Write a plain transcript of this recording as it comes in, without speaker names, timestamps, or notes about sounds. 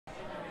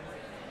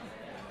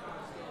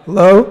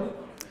Hello?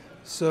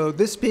 So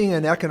this being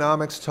an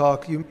economics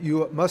talk,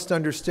 you must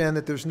understand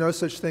that there's no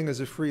such thing as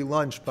a free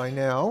lunch by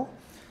now.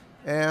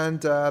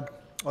 And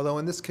although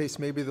in this case,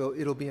 maybe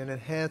it'll be an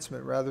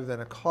enhancement rather than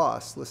a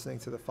cost listening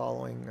to the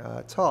following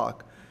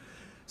talk.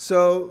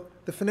 So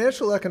the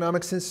Financial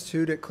Economics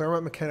Institute at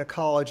Claremont McKenna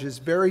College is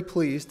very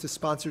pleased to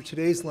sponsor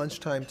today's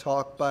lunchtime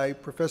talk by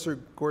Professor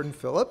Gordon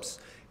Phillips.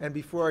 And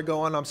before I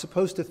go on, I'm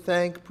supposed to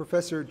thank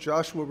Professor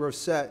Joshua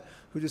Rosette,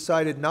 who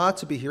decided not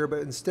to be here, but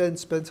instead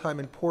spent time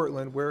in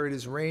Portland, where it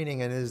is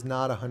raining and it is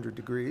not 100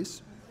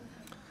 degrees.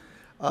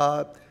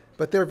 But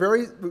they're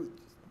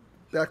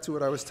back to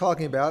what I was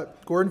talking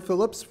about, Gordon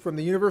Phillips from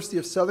the University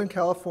of Southern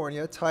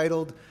California,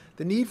 titled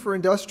The Need for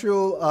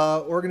Industrial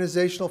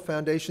Organizational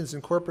Foundations in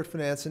Corporate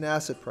Finance and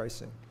Asset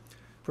Pricing.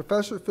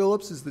 Professor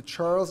Phillips is the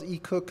Charles E.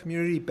 Cook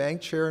Community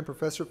Bank Chair and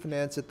Professor of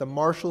Finance at the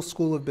Marshall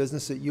School of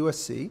Business at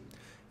USC.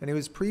 And he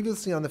was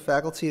previously on the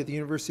faculty at the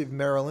University of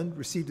Maryland,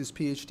 received his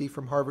PhD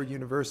from Harvard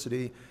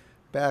University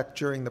back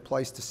during the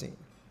Pleistocene.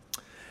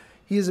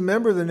 He is a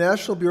member of the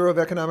National Bureau of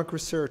Economic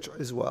Research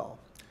as well.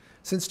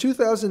 Since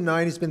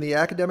 2009, he's been the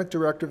academic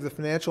director of the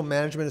Financial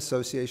Management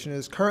Association and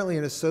is currently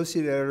an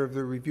associate editor of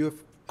the Review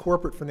of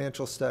Corporate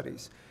Financial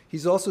Studies.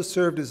 He's also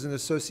served as an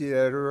associate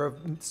editor of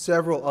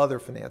several other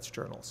finance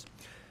journals.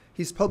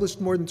 He's published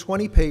more than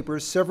 20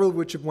 papers, several of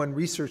which have won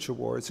research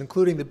awards,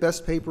 including the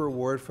Best Paper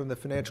Award from the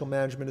Financial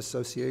Management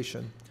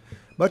Association.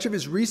 Much of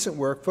his recent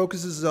work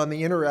focuses on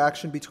the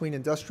interaction between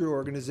industrial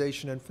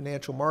organization and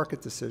financial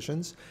market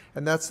decisions,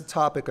 and that's the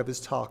topic of his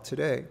talk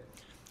today.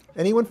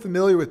 Anyone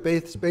familiar with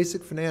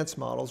basic finance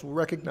models will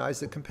recognize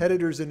that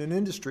competitors in an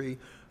industry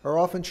are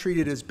often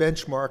treated as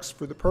benchmarks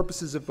for the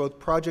purposes of both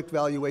project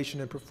valuation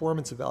and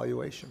performance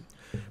evaluation.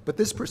 But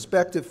this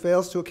perspective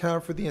fails to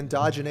account for the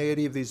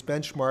endogeneity of these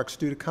benchmarks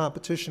due to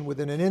competition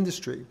within an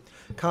industry,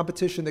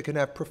 competition that can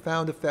have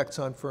profound effects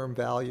on firm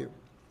value.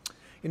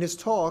 In his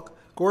talk,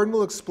 Gordon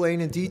will explain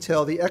in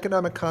detail the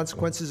economic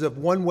consequences of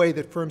one way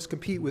that firms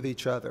compete with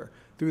each other,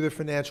 through their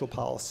financial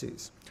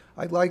policies.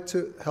 I'd like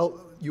to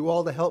help you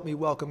all to help me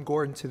welcome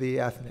Gordon to the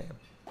Athenaeum.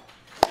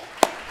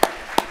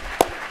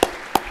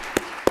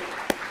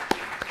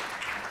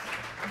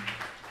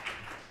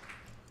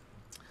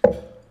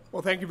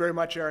 Well, thank you very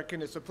much, Eric,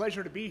 and it's a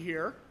pleasure to be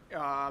here.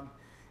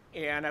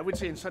 And I would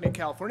say in sunny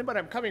California, but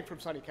I'm coming from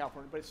sunny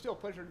California, but it's still a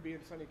pleasure to be in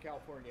sunny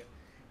California.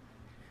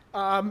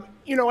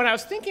 You know, when I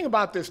was thinking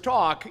about this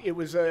talk,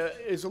 it's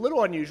a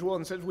little unusual,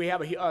 and since we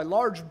have a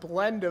large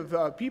blend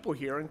of people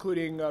here,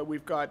 including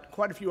we've got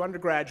quite a few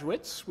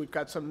undergraduates, we've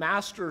got some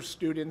master's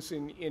students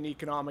in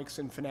economics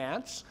and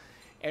finance,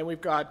 and we've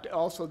got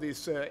also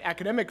this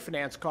academic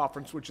finance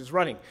conference which is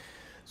running.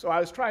 So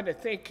I was trying to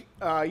think,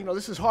 you know,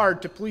 this is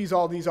hard to please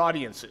all these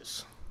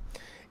audiences.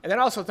 And then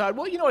I also thought,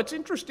 well, you know, it's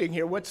interesting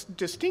here. What's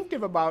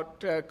distinctive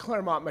about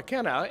Claremont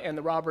McKenna and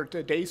the Robert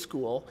Day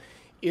School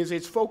is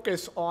its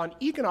focus on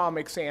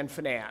economics and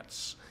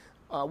finance.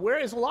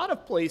 Whereas a lot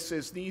of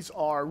places, these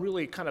are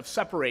really kind of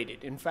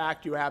separated. In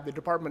fact, you have the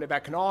Department of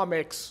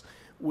Economics,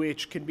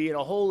 which can be in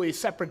a wholly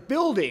separate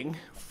building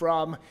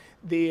from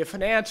the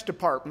finance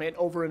department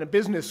over in a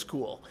business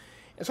school.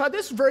 And so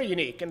this is very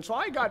unique. And so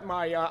I got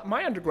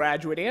my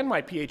undergraduate and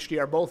my PhD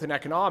are both in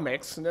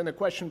economics. And then the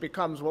question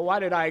becomes, well, why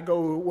did I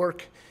go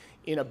work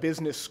in a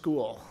business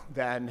school?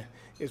 Then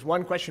is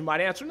one question you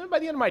might answer. And then by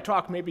the end of my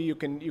talk, maybe you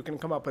can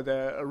come up with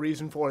a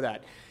reason for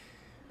that.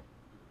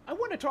 I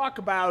want to talk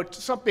about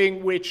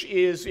something which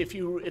is, if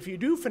you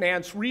do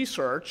finance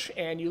research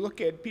and you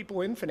look at people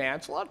in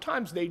finance, a lot of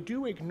times they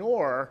do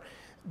ignore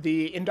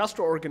the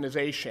industrial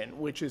organization,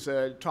 which is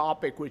a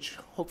topic which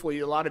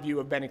hopefully a lot of you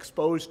have been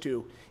exposed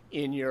to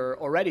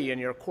already in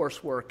your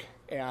coursework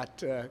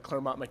at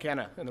Claremont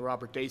McKenna and the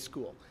Robert Day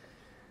School.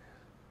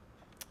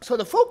 So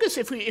the focus,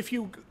 if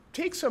you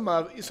take some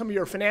of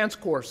your finance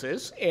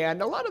courses,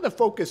 and a lot of the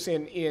focus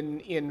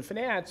in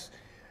finance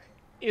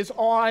is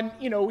on,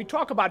 you know, we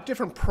talk about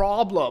different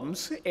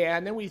problems,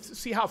 and then we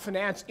see how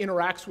finance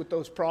interacts with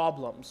those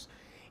problems.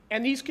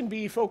 And these can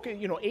be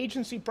you know,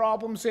 agency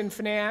problems in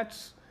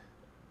finance.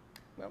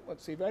 Well,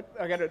 let's see,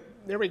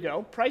 there we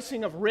go.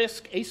 Pricing of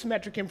risk,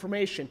 asymmetric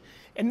information,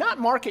 and not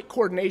market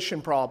coordination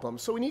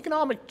problems. So in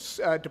economics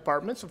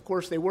departments, of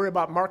course, they worry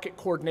about market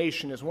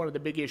coordination as one of the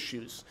big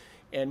issues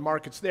and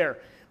markets there.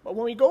 But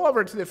when we go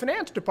over to the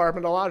finance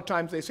department, a lot of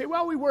times they say,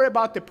 well, we worry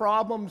about the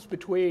problems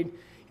between, you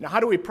know, how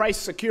do we price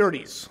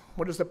securities?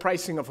 What is the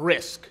pricing of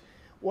risk?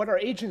 What are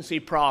agency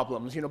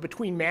problems, you know,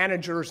 between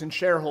managers and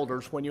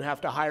shareholders when you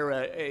have to hire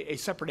a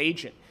separate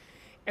agent?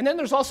 And then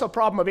there's also a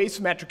problem of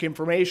asymmetric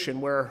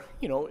information where,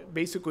 you know,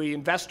 basically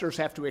investors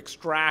have to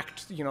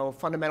extract, you know,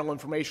 fundamental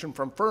information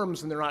from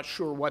firms and they're not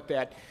sure what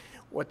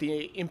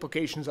the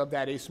implications of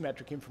that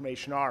asymmetric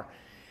information are.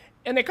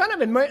 And they kind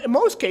of, in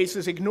most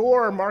cases,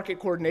 ignore market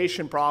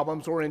coordination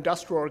problems or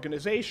industrial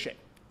organization.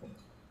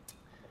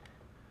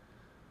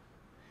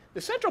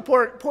 The central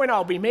point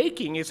I'll be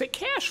making is that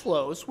cash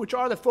flows, which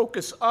are the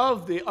focus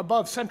of the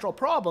above central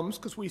problems,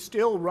 because we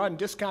still run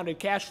discounted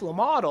cash flow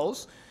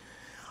models,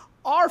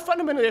 are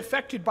fundamentally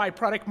affected by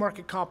product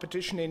market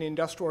competition in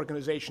industrial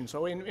organizations.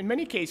 So in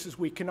many cases,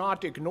 we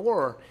cannot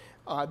ignore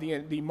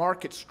the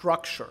market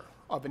structure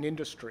of an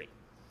industry.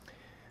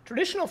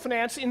 Traditional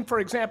finance, for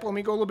example, let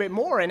me go a little bit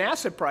more, in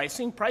asset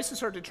pricing,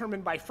 prices are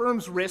determined by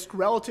firms' risk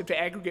relative to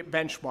aggregate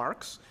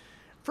benchmarks.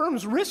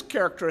 Firms' risk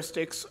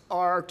characteristics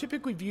are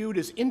typically viewed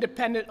as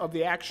independent of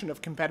the action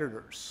of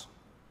competitors.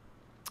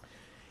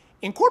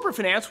 In corporate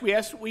finance,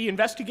 we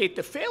investigate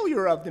the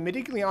failure of the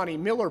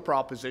Modigliani-Miller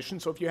proposition.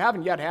 So if you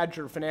haven't yet had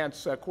your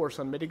finance course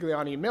on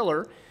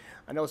Modigliani-Miller,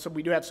 I know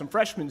we do have some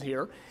freshmen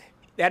here,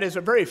 that is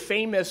a very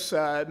famous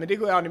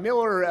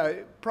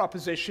Modigliani-Miller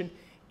proposition,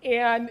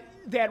 and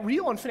that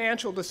real and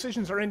financial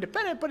decisions are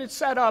independent, but it's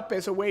set up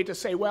as a way to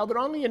say, well, they're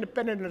only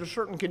independent under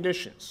certain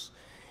conditions.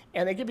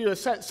 And they give you a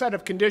set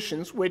of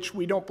conditions which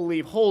we don't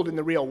believe hold in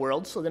the real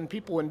world, so then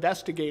people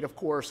investigate, of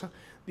course,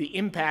 the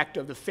impact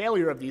of the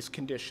failure of these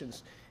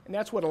conditions. And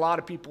that's what a lot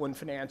of people in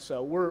finance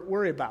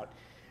worry about.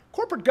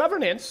 Corporate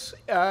governance,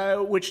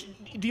 which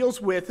deals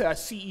with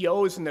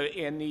CEOs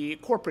and the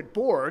corporate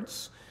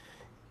boards,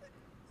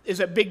 is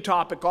a big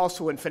topic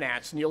also in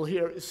finance, and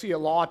you'll see a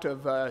lot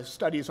of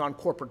studies on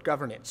corporate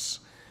governance.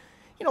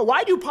 You know,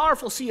 why do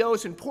powerful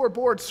CEOs and poor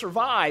boards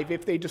survive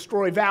if they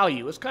destroy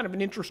value? It's kind of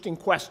an interesting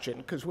question,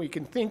 because we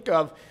can think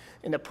of,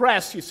 in the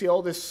press, you see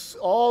all this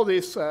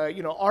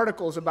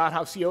articles about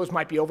how CEOs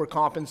might be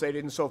overcompensated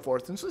and so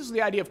forth. And so this is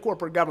the idea of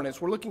corporate governance.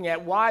 We're looking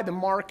at why the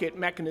market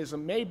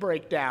mechanism may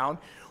break down,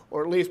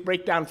 or at least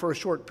break down for a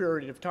short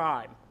period of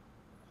time.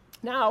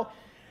 Now,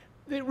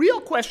 the real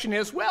question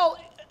is, well,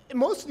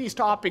 most of these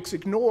topics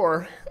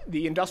ignore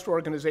the industrial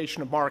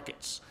organization of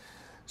markets.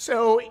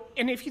 So,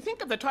 and if you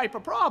think of the type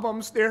of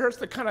problems, there's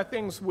the kind of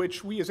things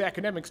which we as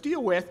academics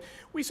deal with.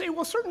 We say,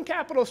 well, certain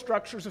capital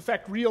structures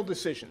affect real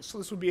decisions. So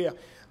this would be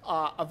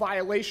a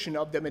violation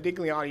of the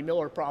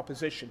Modigliani-Miller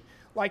proposition.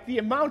 Like the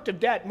amount of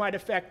debt might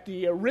affect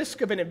the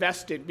risk of an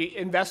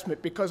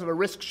investment because of a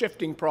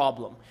risk-shifting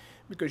problem,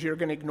 because you're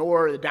going to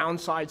ignore the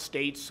downside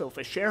states. So if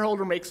a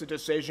shareholder makes a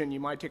decision, you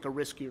might take a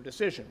riskier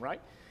decision, right?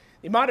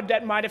 The amount of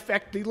debt might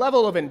affect the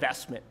level of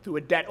investment through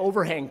a debt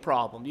overhang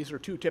problem. These are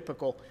two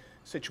typical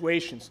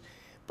situations.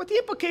 But the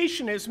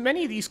implication is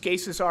many of these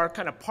cases are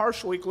kind of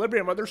partial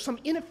equilibrium, or there's some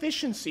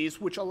inefficiencies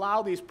which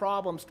allow these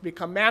problems to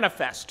become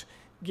manifest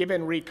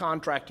given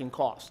recontracting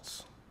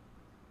costs.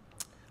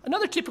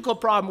 Another typical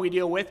problem we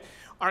deal with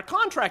are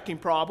contracting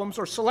problems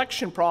or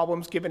selection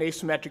problems given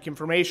asymmetric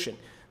information.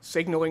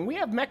 Signaling, we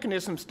have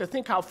mechanisms to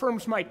think how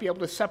firms might be able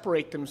to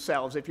separate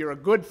themselves. If you're a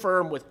good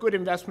firm with good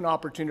investment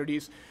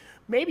opportunities,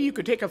 maybe you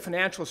could take a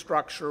financial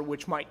structure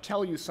which might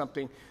tell you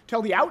something,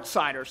 tell the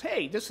outsiders,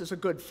 hey, this is a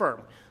good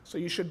firm, so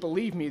you should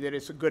believe me that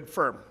it's a good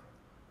firm.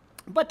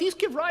 But these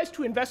give rise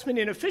to investment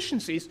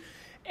inefficiencies,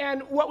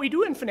 and what we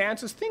do in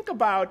finance is think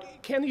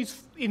about, can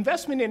these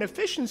investment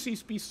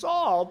inefficiencies be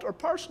solved or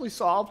partially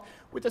solved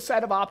with a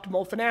set of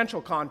optimal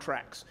financial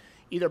contracts,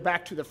 either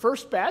back to the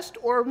first best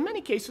or in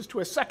many cases to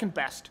a second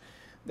best.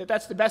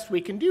 That's the best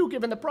we can do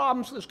given the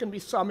problem, so there's going to be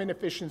some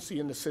inefficiency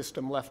in the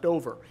system left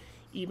over,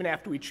 even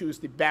after we choose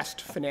the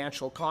best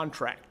financial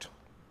contract.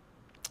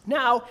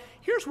 Now,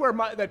 here's where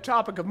the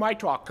topic of my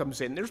talk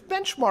comes in. There's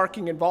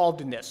benchmarking involved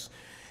in this.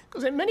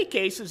 Because in many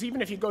cases,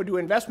 even if you go do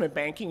investment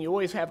banking, you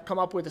always have come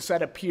up with a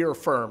set of peer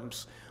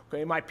firms.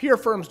 Okay, my peer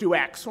firms do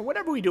X. So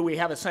whatever we do, we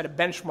have a set of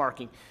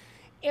benchmarking.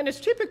 And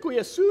it's typically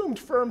assumed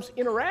firms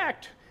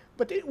interact,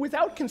 but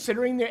without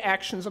considering the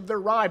actions of their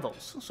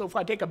rivals. So if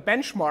I take a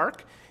benchmark,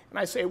 and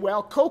I say,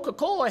 well,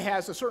 Coca-Cola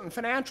has a certain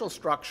financial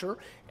structure,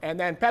 and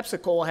then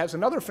Pepsi-Cola has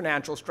another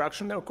financial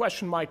structure, and the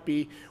question might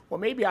be, well,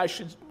 maybe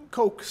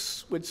Coke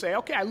would say,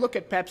 okay, I look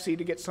at Pepsi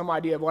to get some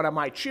idea of what I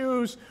might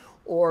choose,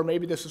 or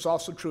maybe this is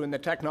also true in the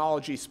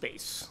technology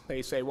space.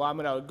 They say, well, I'm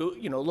going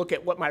to look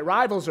at what my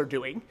rivals are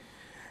doing.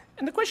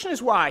 And the question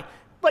is why?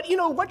 But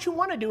what you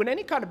want to do in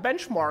any kind of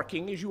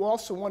benchmarking is you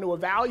also want to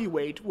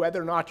evaluate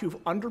whether or not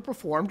you've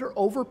underperformed or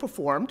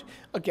overperformed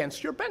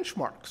against your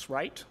benchmarks,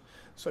 right?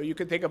 So you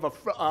could think of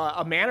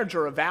a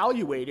manager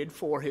evaluated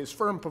for his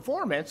firm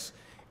performance,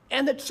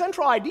 and the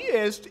central idea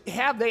is,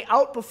 have they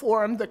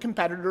outperformed the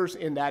competitors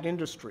in that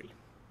industry,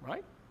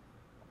 right?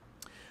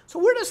 So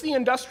where does the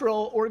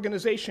industrial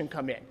organization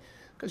come in?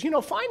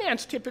 Because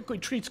finance typically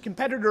treats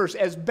competitors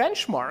as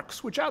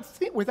benchmarks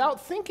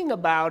without thinking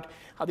about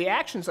how the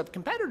actions of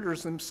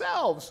competitors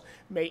themselves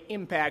may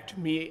impact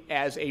me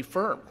as a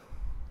firm.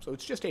 So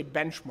it's just a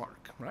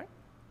benchmark, right?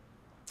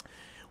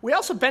 We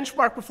also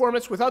benchmark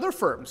performance with other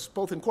firms,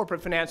 both in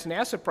corporate finance and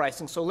asset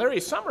pricing. So Larry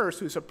Summers,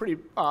 who's a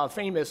pretty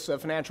famous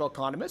financial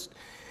economist,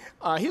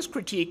 his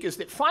critique is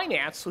that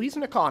finance, so he's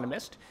an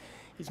economist,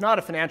 he's not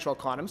a financial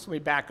economist, let me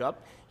back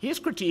up. His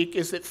critique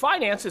is that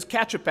finance is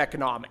catch-up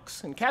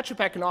economics. And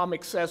catch-up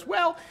economics says,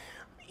 well,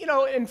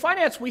 in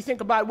finance we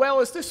think about, well,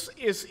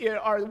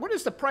 what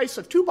is the price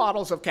of 2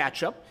 bottles of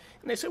ketchup?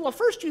 And they say, well,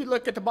 first you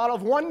look at the bottle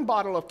of 1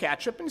 bottle of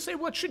ketchup and you say,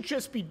 well, it should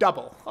just be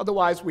double.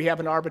 Otherwise we have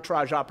an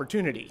arbitrage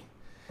opportunity.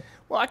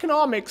 Well,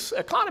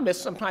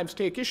 economists sometimes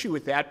take issue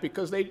with that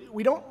because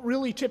we don't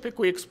really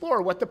typically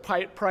explore what the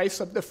price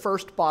of the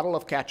first bottle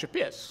of ketchup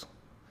is.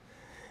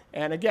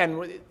 And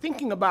again,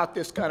 thinking about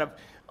this kind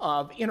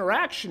of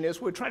interaction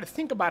is we're trying to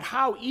think about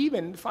how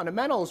even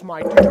fundamentals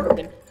may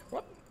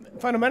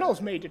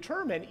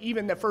determine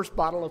even the first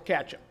bottle of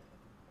ketchup.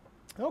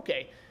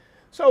 Okay,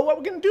 so what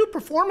we're going to do,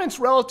 performance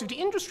relative to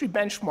industry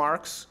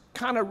benchmarks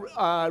kind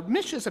of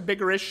misses a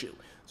bigger issue.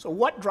 So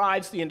what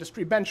drives the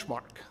industry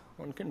benchmark?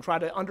 One can try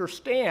to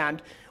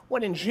understand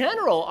what in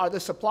general are the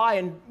supply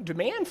and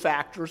demand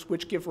factors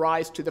which give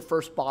rise to the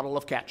first bottle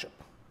of ketchup,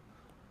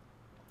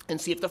 and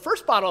see if the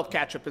first bottle of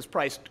ketchup is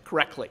priced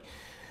correctly.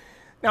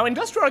 Now,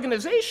 industrial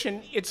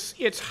organization,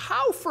 it's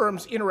how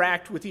firms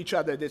interact with each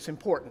other that's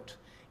important.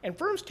 And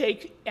firms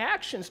take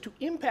actions to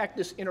impact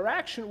this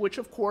interaction, which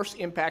of course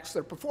impacts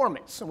their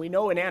performance. And we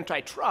know in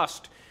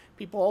antitrust,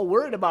 people are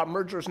worried about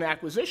mergers and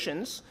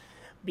acquisitions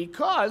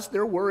because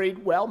they're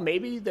worried, well,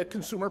 maybe the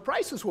consumer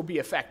prices will be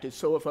affected.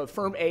 So if a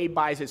firm A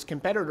buys its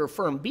competitor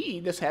firm B,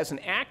 this has an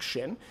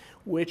action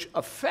which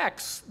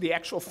affects the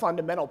actual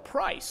fundamental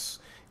price.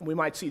 And we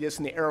might see this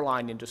in the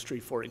airline industry,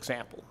 for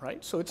example,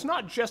 right? So it's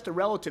not just a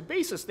relative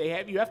basis.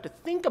 You have to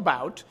think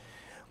about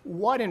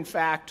what, in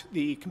fact,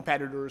 the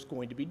competitor is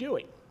going to be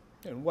doing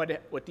and what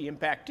the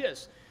impact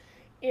is.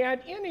 And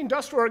in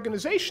industrial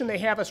organization, they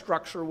have a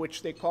structure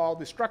which they call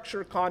the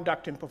structure,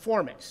 conduct, and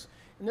performance.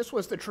 And this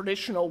was the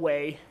traditional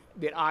way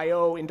that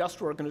I/O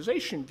industrial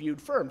organization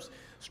viewed firms.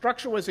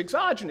 Structure was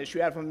exogenous.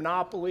 You have a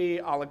monopoly,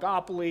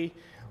 oligopoly,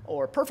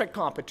 or perfect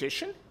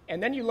competition.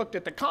 And then you looked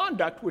at the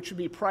conduct, which would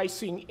be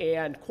pricing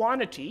and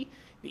quantity.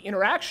 The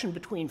interaction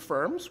between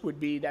firms would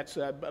be, that's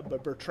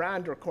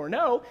Bertrand or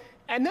Cournot.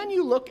 And then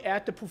you look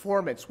at the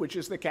performance, which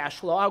is the cash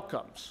flow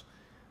outcomes.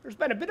 There's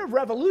been a bit of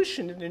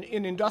revolution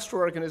in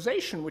industrial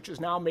organization, which is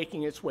now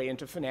making its way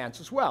into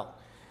finance as well.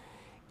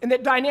 And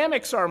that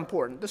dynamics are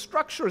important. The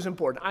structure is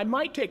important. I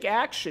might take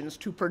actions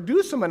to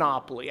produce a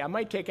monopoly. I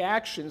might take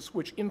actions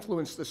which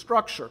influence the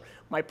structure.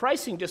 My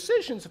pricing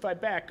decisions, if I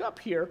back up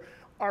here,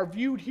 are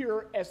viewed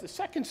here as the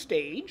second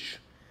stage,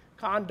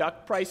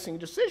 conduct, pricing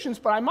decisions,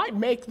 but I might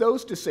make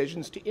those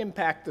decisions to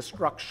impact the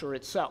structure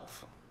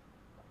itself.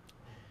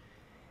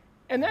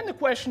 And then the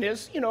question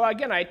is,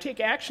 again, I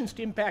take actions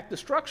to impact the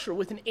structure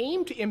with an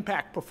aim to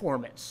impact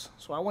performance.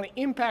 So I want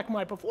to impact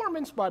my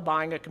performance by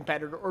buying a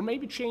competitor or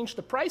maybe change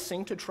the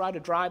pricing to try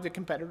to drive the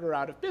competitor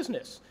out of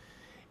business.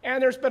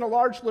 And there's been a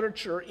large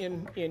literature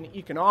in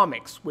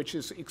economics which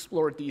has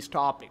explored these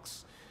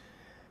topics.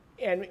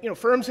 And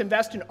firms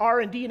invest in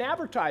R&D and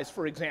advertise,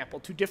 for example,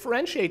 to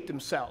differentiate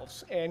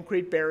themselves and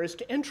create barriers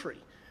to entry.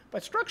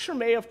 But structure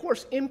may, of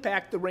course,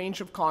 impact the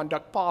range of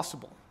conduct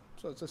possible.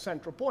 So it's a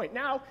central point.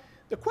 Now,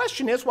 the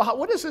question is, well,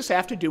 what does this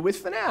have to do with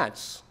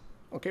finance?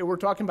 Okay, we're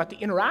talking about the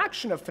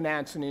interaction of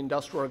finance and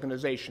industrial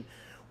organization.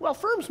 Well,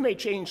 firms may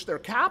change their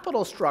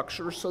capital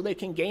structure so they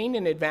can gain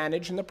an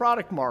advantage in the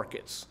product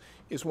markets,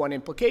 is one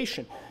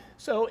implication.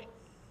 So,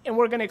 and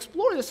we're going to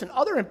explore this in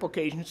other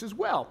implications as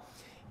well.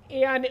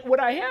 And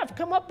what I have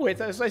come up with,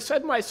 as I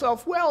said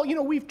myself, well,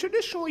 we've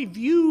traditionally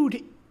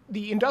viewed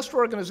the industrial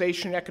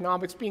organization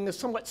economics being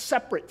somewhat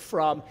separate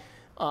from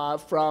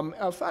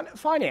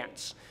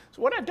finance.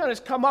 So what I've done is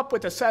come up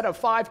with a set of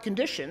 5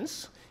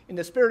 conditions. In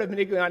the spirit of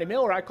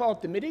Modigliani-Miller, I call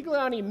it the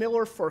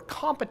Modigliani-Miller for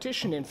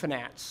competition in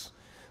finance.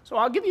 So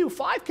I'll give you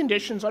 5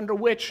 conditions under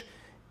which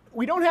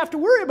we don't have to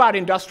worry about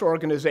industrial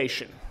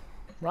organization,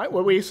 right?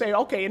 Where we say,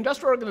 okay,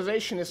 industrial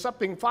organization is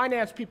something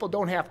finance people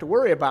don't have to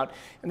worry about,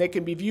 and they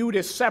can be viewed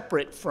as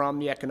separate from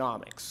the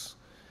economics.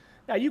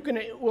 Now,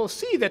 we'll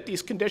see that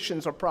these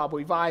conditions are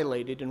probably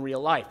violated in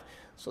real life.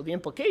 So the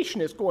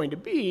implication is going to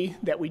be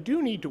that we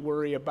do need to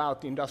worry about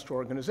the industrial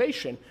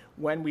organization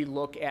when we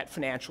look at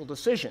financial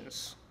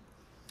decisions.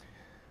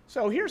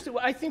 So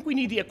I think we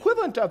need the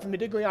equivalent of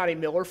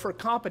Modigliani-Miller for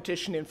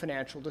competition in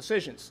financial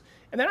decisions.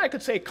 And then I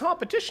could say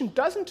competition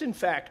doesn't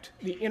affect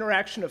the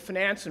interaction of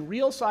finance and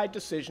real-side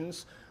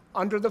decisions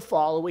under the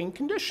following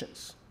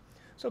conditions.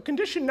 So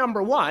condition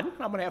number 1,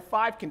 I'm going to have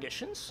 5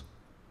 conditions.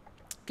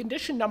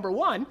 Condition number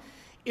 1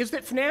 is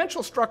that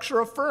financial structure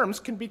of firms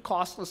can be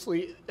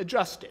costlessly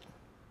adjusted.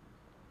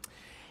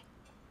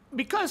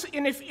 Because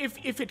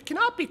if it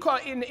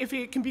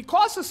can be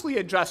costlessly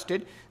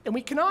adjusted, then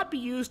we cannot be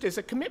used as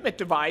a commitment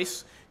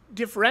device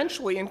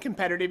differentially in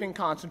competitive and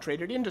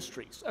concentrated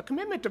industries. A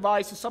commitment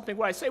device is something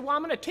where I say, well,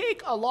 I'm going to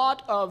take I'm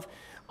going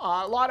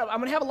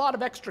to have a lot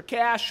of extra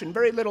cash and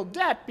very little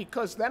debt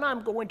because then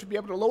I'm going to be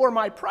able to lower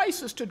my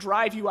prices to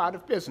drive you out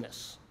of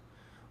business,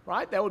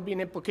 right? That would be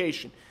an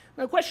implication.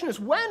 Now the question is,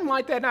 when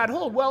might that not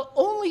hold? Well,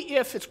 only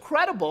if it's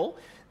credible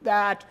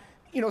that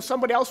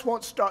somebody else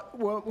won't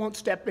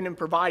step in and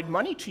provide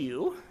money to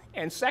you.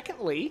 And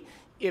secondly,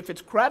 if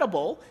it's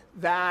credible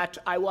that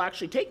I will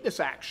actually take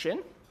this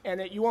action and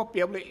that you won't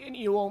be able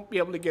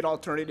to get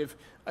alternative,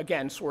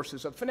 again,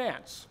 sources of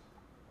finance.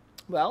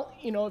 Well,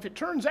 if it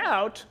turns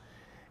out,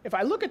 if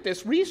I look at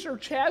this,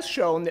 research has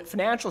shown that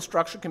financial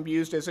structure can be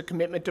used as a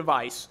commitment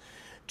device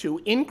to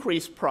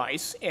increase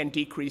price and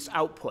decrease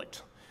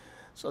output.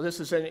 So this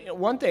is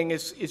one thing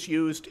is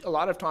used a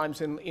lot of times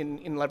in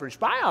leveraged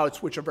buyouts,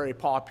 which are very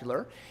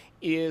popular.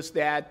 is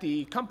that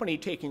the company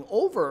taking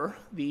over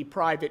the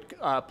private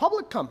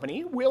public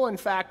company will in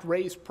fact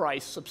raise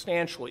price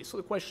substantially. So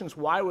the question is,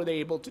 why were they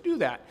able to do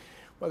that?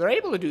 Well, they're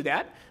able to do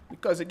that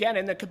because, again,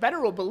 and the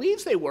competitor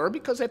believes they were,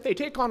 because if they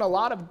take on a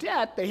lot of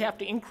debt, they have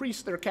to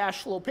increase their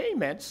cash flow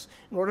payments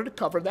in order to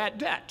cover that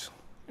debt.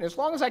 And as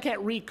long as I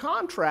can't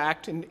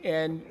recontract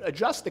and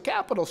adjust the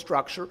capital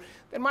structure,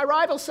 then my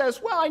rival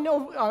says, well, I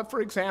know, for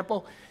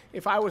example,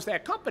 if I was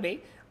that company,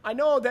 I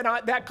know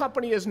that that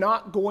company is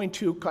not going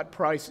to cut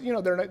prices. You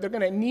know, they're going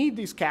to need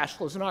these cash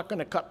flows. They're not going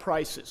to cut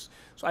prices.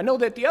 So I know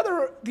that the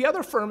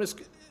other firm is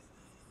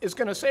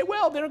going to say,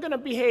 well, they're going to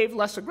behave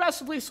less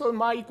aggressively, so in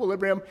my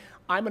equilibrium,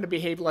 I'm going to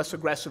behave less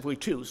aggressively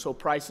too, so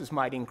prices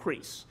might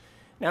increase.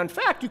 Now, in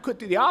fact, you could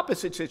do the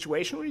opposite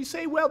situation where you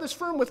say, well, this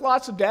firm with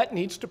lots of debt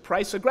needs to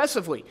price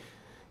aggressively.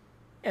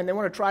 And they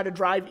want to try to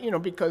drive, you know,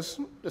 because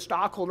the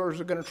stockholders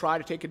are going to try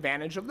to take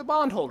advantage of the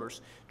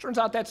bondholders. Turns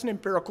out that's an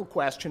empirical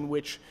question,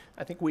 which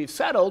I think we've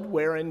settled,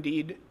 where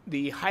indeed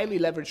the highly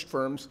leveraged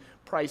firms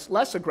price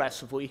less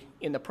aggressively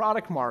in the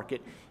product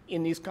market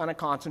in these kind of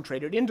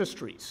concentrated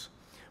industries.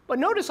 But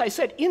notice I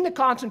said in the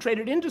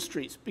concentrated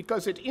industries,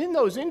 because it's in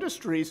those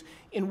industries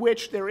in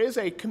which there is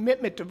a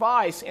commitment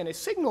device and a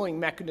signaling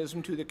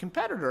mechanism to the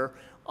competitor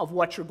of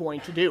what you're going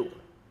to do.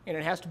 And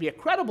it has to be a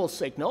credible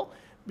signal,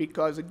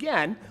 because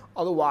again,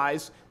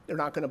 otherwise they're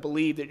not going to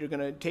believe that you're going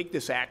to take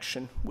this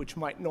action, which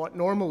might not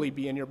normally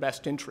be in your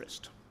best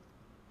interest.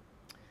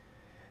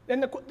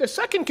 Then the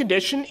second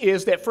condition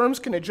is that firms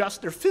can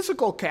adjust their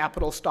physical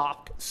capital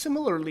stock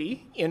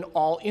similarly in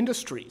all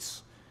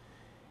industries.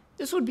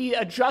 This would be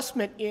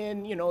adjustment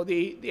in, you know,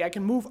 I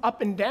can move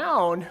up and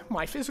down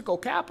my physical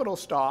capital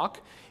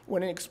stock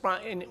when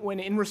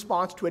in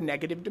response to a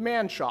negative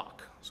demand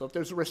shock. So if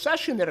there's a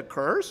recession that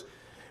occurs,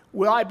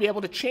 will I be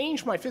able to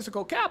change my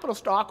physical capital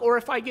stock, or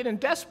if I get in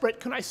desperate,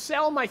 can I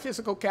sell my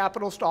physical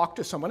capital stock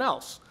to someone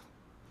else?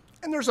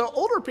 And there's an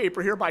older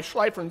paper here by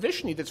Schleifer and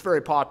Vishny that's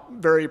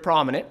very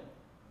prominent,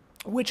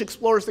 which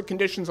explores the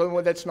conditions on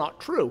where that's not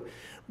true.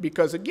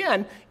 Because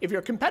again, if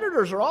your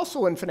competitors are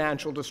also in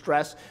financial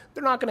distress,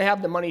 they're not going to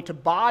have the money to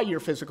buy your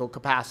physical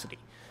capacity.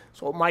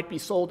 So it might be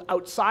sold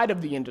outside of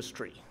the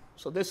industry.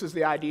 So this is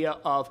the idea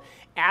of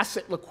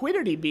asset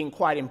liquidity being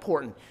quite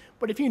important.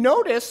 But if you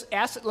notice,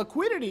 asset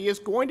liquidity is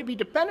going to be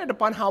dependent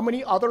upon how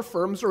many other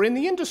firms are in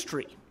the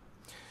industry.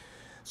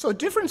 So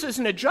differences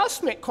in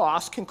adjustment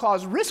costs can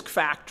cause risk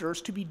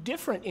factors to be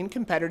different in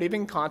competitive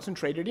and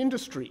concentrated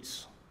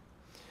industries.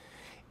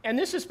 And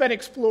this has been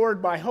explored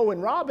by Ho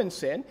and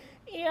Robinson,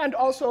 and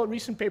also a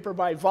recent paper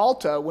by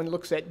Volta when it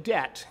looks at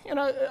debt, and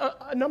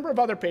a number of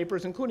other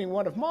papers, including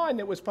one of mine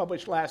that was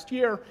published last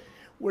year,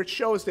 which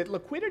shows that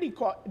liquidity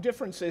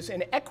differences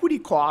and equity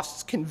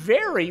costs can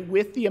vary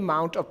with the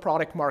amount of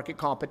product market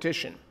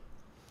competition.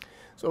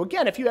 So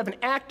again, if you have an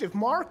active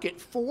market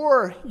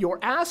for your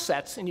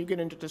assets and you get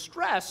into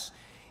distress,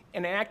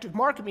 and an active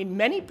market means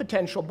many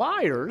potential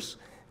buyers,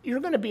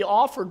 you're going to be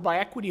offered by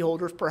equity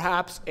holders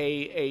perhaps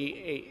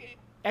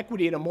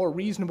equity at a more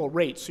reasonable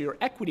rate, so your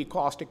equity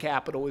cost of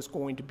capital is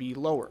going to be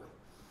lower.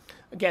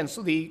 Again,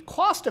 so the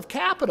cost of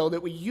capital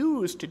that we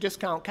use to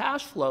discount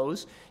cash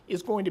flows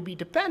is going to be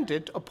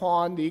dependent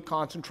upon the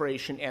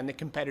concentration and the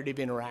competitive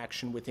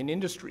interaction within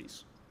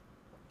industries.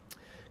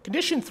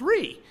 Condition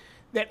 3,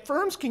 that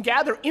firms can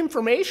gather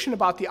information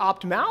about the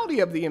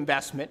optimality of the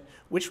investment,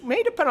 which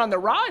may depend on their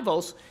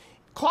rivals,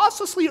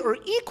 costlessly or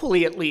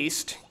equally at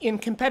least in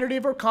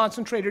competitive or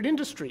concentrated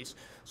industries.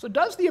 So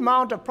does the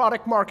amount of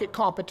product market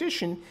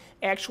competition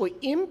actually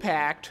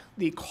impact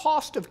the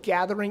cost of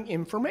gathering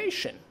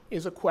information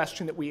is a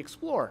question that we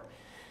explore.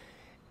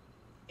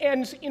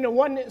 And you know,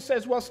 one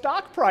says, well,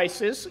 stock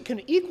prices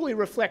can equally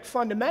reflect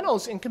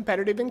fundamentals in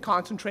competitive and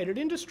concentrated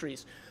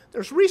industries.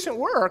 There's recent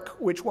work,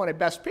 which won a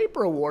Best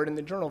Paper Award in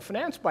the Journal of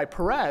Finance by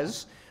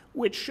Perez,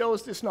 which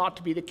shows this not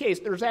to be the case.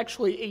 There's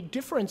actually a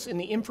difference in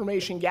the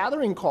information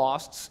gathering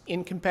costs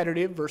in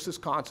competitive versus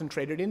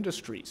concentrated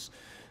industries.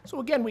 So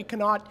again, we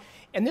cannot,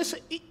 and this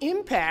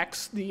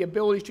impacts the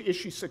ability to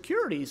issue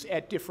securities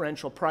at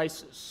differential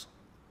prices.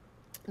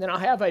 And then I'll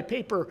have a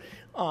paper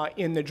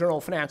in the Journal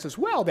of Finance as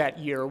well that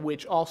year,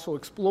 which also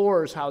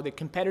explores how the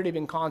competitive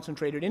and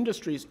concentrated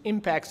industries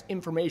impacts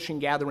information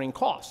gathering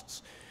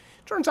costs.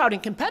 Turns out in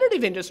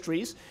competitive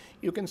industries,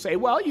 you can say,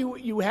 well,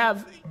 you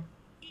have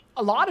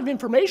a lot of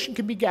information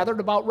can be gathered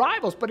about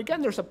rivals, but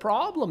again, there's a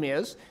problem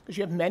is, because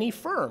you have many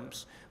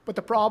firms, but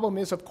the problem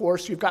is, of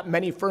course, you've got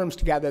many firms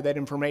to gather that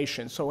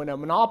information. So in a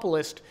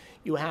monopolist,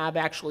 you have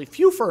actually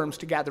few firms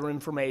to gather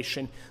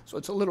information, so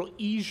it's a little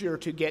easier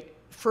to get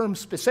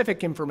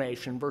firm-specific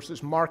information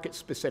versus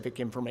market-specific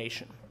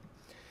information.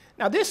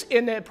 Now this,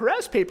 in the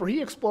Perez paper,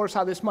 he explores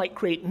how this might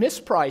create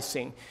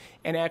mispricing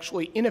and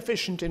actually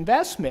inefficient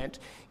investment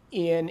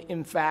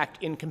in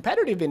fact, in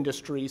competitive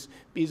industries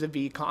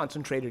vis-a-vis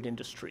concentrated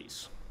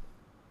industries.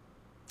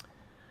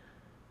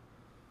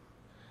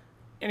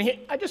 And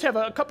I just have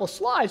a couple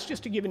slides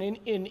just to give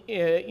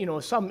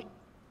some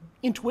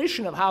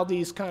intuition of how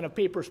these kind of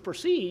papers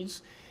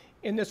proceeds.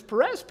 In this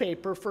Perez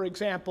paper, for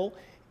example,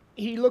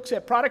 he looks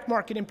at product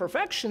market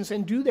imperfections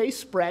and do they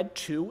spread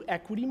to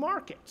equity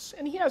markets.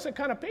 And he has a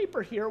kind of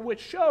paper here which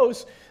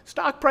shows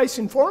stock price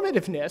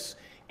informativeness.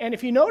 And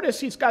if you notice,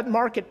 he's got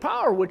market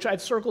power, which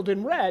I've circled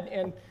in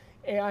red.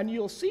 And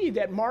you'll see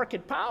that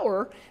market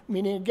power,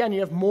 meaning again you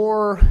have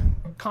more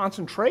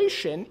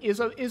concentration, is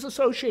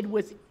associated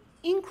with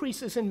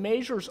increases in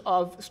measures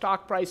of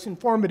stock price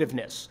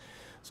informativeness.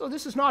 So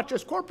this is not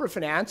just corporate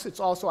finance, it's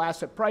also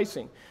asset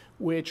pricing,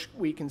 which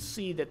we can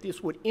see that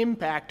this would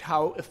impact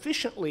how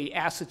efficiently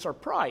assets are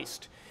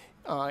priced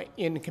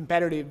in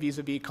competitive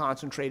vis-a-vis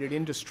concentrated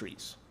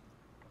industries.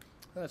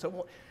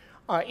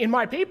 In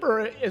my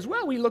paper as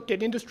well, we looked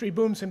at industry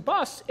booms and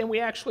busts, and we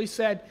actually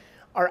said,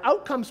 are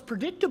outcomes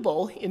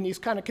predictable in these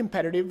kind of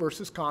competitive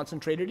versus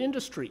concentrated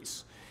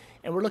industries?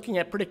 And we're looking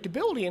at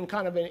predictability in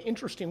kind of an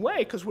interesting way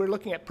because we're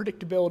looking at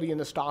predictability in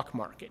the stock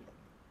market.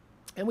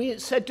 And we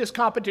said, does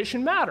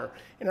competition matter?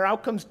 And are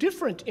outcomes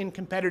different in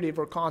competitive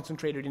or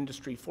concentrated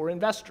industry for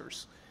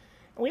investors?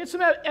 And we had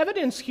some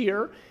evidence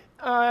here.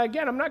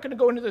 Again, I'm not going to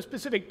go into the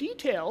specific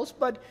details,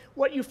 but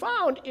what you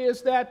found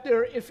is that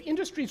if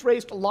industries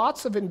raised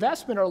lots of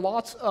investment or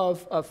lots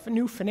of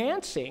new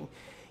financing,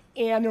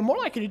 and they're more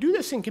likely to do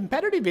this in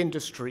competitive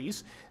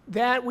industries,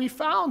 that we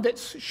found that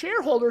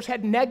shareholders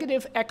had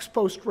negative ex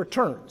post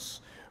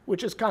returns,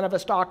 which is kind of a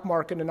stock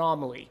market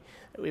anomaly.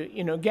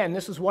 Again,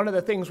 this is one of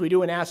the things we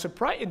do in asset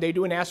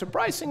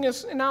pricing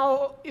is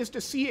to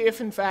see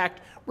if, in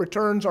fact,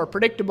 returns are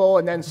predictable,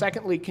 and then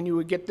secondly, can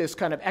you get this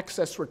kind of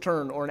excess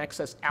return or an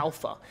excess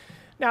alpha?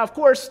 Now, of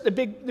course, the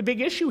big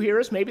issue here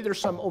is maybe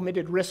there's some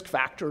omitted risk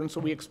factor, and so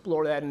we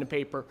explore that in the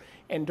paper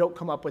and don't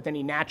come up with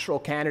any natural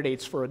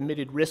candidates for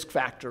omitted risk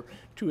factor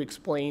to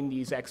explain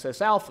these excess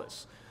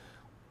alphas.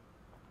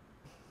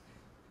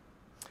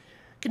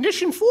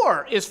 Condition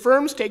 4 is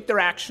firms take their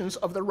actions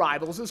of their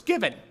rivals as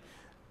given.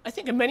 I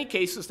think in many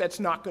cases that's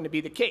not going to be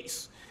the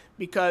case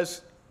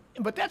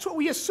but that's what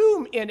we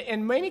assume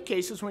in many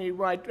cases when you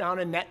write down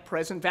a net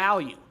present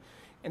value,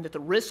 and that the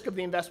risk of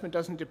the investment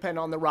doesn't depend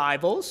on the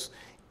rivals,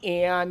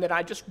 and that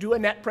I just do a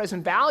net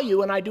present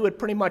value, and I do it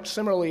pretty much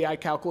similarly. I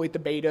calculate the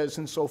betas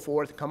and so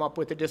forth, come up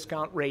with a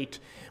discount rate,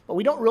 but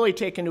we don't really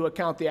take into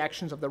account the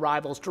actions of the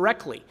rivals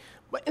directly.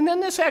 And then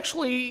this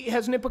actually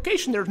has an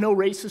implication. There's no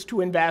races to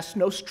invest,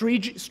 no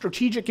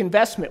strategic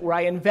investment where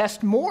I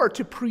invest more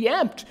to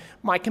preempt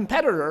my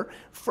competitor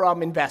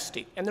from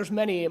investing. And there's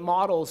many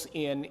models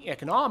in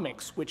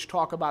economics which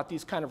talk about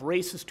these kind of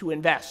races to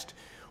invest.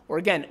 Or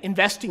again,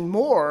 investing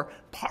more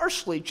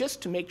partially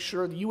just to make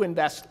sure that you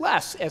invest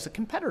less as a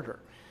competitor.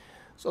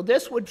 So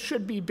this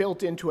should be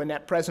built into a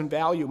net present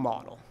value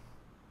model.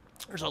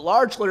 There's a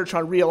large literature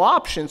on real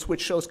options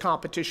which shows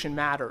competition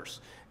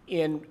matters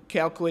in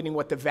calculating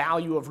what the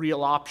value of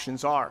real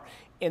options are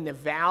and the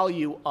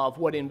value of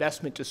what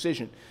investment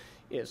decision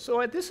is.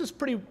 So this is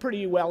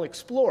pretty well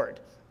explored.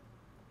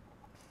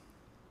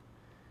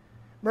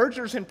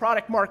 Mergers and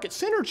product market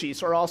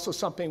synergies are also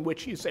something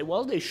which you say,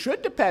 well, they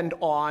should depend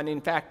on, in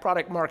fact,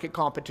 product market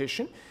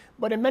competition.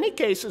 But in many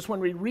cases,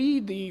 when we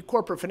read the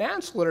corporate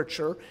finance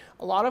literature,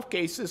 a lot of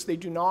cases they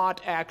do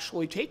not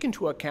actually take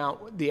into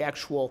account the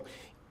actual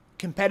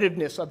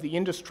competitiveness of the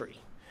industry.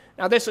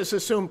 Now, this is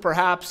assumed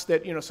perhaps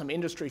that some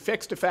industry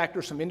fixed effect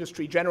or some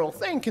industry general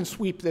thing can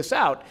sweep this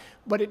out.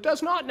 But it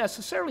does not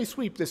necessarily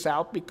sweep this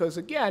out because,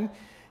 again,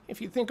 if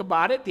you think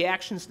about it, the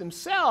actions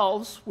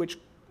themselves, which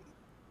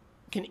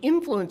can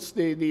influence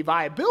the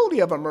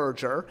viability of a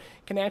merger,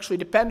 can actually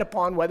depend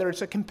upon whether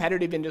it's a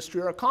competitive industry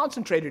or a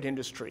concentrated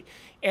industry.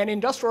 And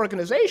industrial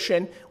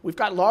organization, we've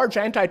got large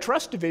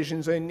antitrust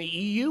divisions in the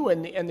EU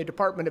and the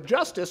Department of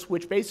Justice,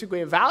 which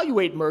basically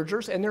evaluate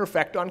mergers and their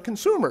effect on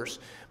consumers.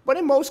 But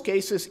in most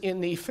cases in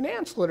the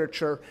finance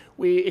literature,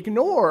 we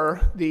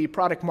ignore the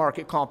product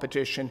market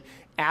competition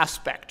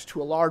aspect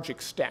to a large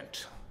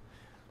extent.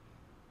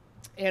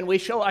 And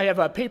I have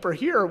a paper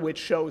here which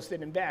shows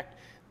that, in fact,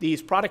 these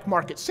product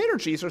market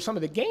synergies, or some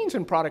of the gains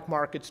in product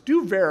markets,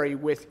 do vary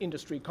with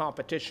industry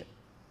competition.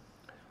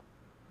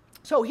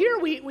 So here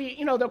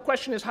the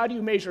question is, how do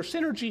you measure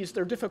synergies?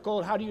 They're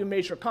difficult. How do you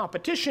measure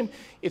competition?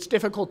 It's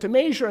difficult to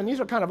measure, and these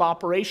are kind of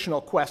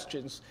operational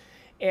questions.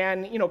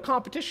 And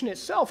competition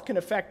itself can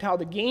affect how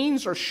the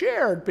gains are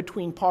shared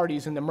between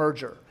parties in the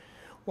merger.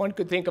 One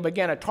could think of,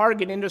 again, a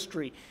target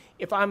industry.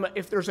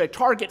 If there's a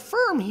target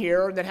firm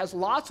here that has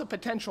lots of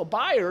potential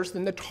buyers,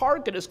 then the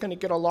target is going to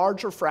get a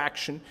larger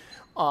fraction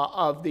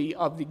of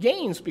the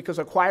gains because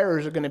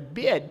acquirers are going to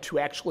bid to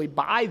actually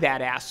buy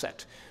that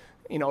asset.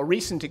 A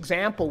recent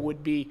example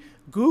would be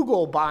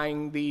Google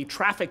buying the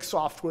traffic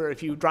software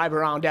if you drive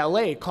around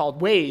LA called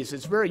Waze.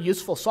 It's very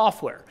useful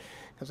software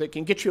because it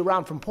can get you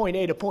around from point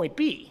A to point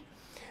B.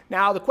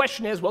 Now, the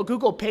question is, well,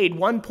 Google paid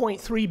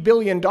 $1.3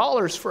 billion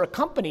for a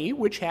company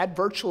which had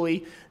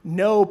virtually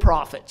no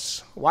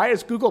profits. Why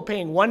is Google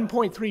paying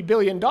 $1.3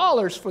 billion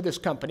for this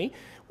company?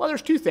 Well,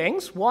 there's two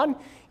things. One,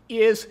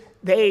 is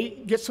they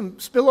get some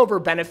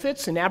spillover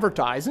benefits in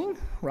advertising,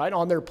 right,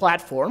 on their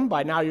platform.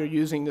 By now you're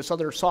using this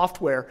other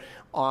software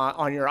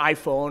on your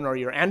iPhone or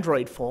your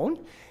Android phone.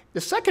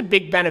 The second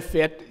big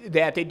benefit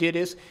that they did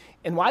is,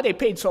 and why they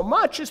paid so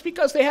much, is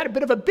because they had a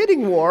bit of a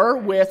bidding war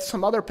with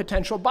some other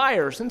potential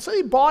buyers. And so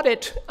they bought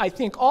it, I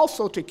think,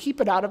 also to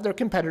keep it out of their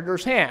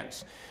competitors'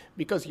 hands,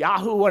 because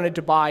Yahoo wanted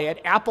to buy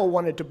it, Apple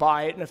wanted to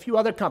buy it, and a few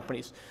other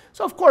companies.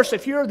 So of course,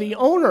 if you're the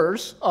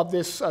owners of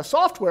this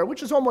software,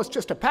 which is almost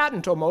just a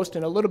patent almost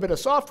and a little bit of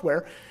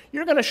software,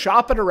 you're going to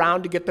shop it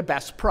around to get the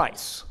best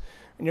price.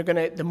 And you're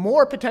going to, the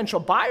more potential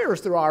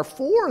buyers there are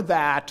for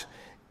that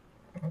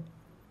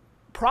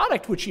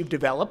product which you've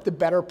developed, the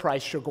better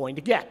price you're going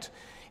to get.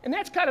 And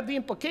that's kind of the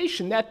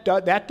implication.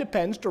 That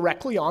depends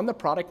directly on the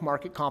product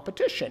market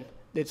competition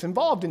that's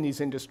involved in these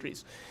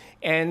industries.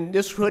 And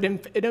this would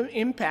it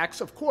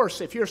impacts, of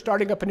course, if you're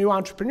starting up a new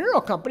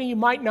entrepreneurial company, you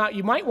might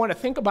want to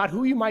think about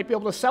who you might be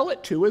able to sell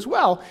it to as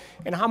well,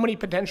 and how many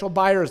potential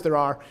buyers there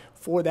are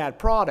for that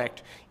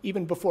product,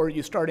 even before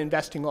you start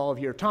investing all of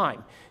your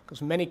time.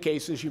 Because in many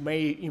cases, you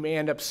may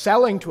end up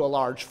selling to a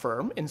large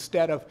firm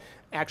instead of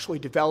actually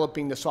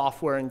developing the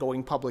software and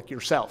going public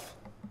yourself.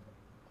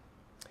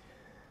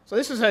 So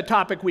this is a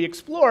topic we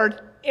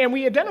explored, and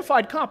we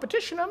identified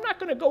competition. I'm not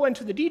going to go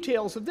into the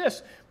details of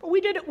this, but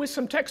we did it with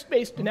some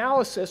text-based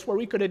analysis where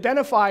we could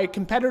identify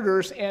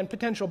competitors and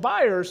potential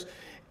buyers.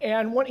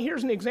 And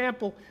here's an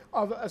example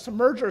of some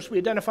mergers we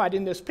identified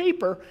in this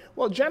paper.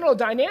 Well, General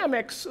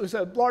Dynamics was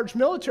a large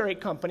military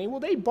company. Well,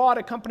 they bought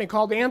a company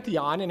called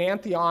Antheon, and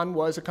Antheon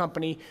was a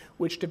company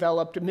which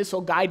developed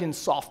missile guidance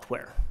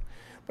software.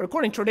 But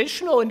according to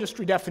traditional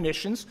industry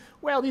definitions,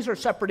 well, these are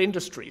separate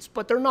industries,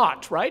 but they're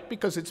not, right?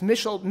 Because it's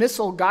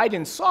missile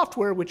guidance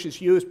software, which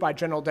is used by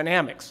General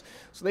Dynamics.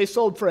 So they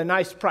sold for a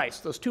nice price.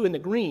 Those two in the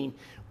green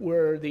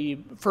were the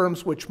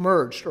firms which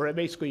merged, or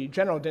basically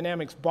General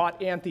Dynamics bought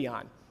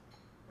Antheon.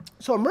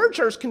 So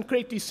mergers can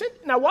create these.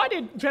 Now, why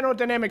did General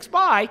Dynamics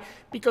buy?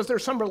 Because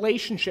there's some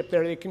relationship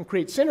there that can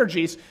create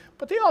synergies,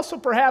 but they also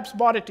perhaps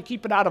bought it to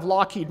keep it out of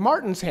Lockheed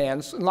Martin's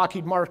hands. And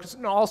Lockheed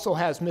Martin also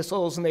has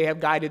missiles, and they have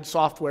guided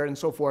software and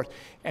so forth.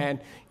 And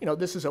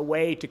this is a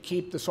way to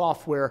keep the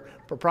software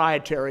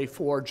proprietary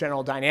for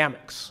General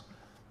Dynamics.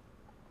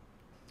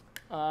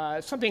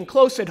 Something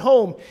close at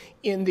home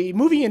in the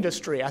movie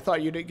industry. I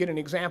thought you'd get an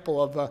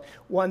example of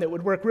one that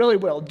would work really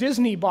well.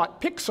 Disney bought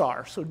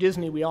Pixar. So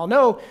Disney we all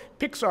know.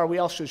 Pixar we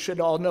also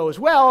should all know as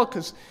well,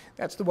 because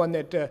that's the one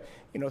that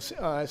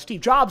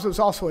Steve Jobs was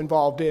also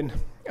involved in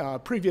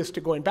previous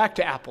to going back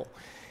to Apple.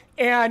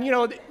 And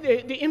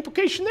the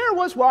implication there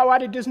was, well, why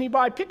did Disney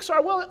buy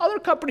Pixar? Well, other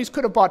companies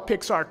could have bought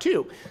Pixar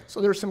too. So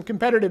there's some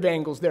competitive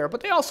angles there. But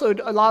they also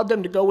allowed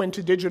them to go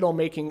into digital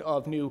making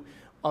of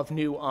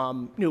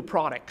new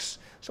products.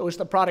 So it's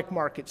the product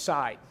market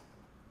side.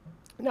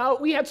 Now,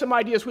 we had some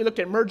ideas. We looked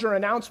at merger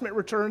announcement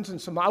returns and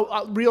some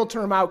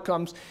real-term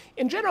outcomes.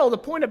 In general, the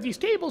point of these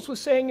tables was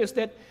saying is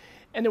that,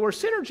 and there were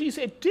synergies,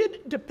 it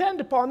did depend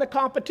upon the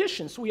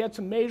competition. So we had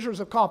some measures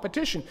of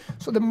competition.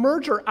 So the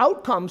merger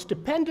outcomes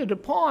depended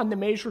upon the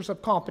measures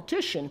of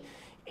competition.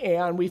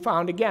 And we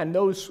found, again,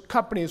 those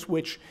companies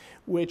which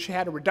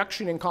had a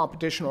reduction in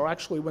competition, or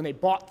actually when they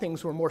bought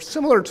things were more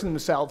similar to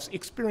themselves,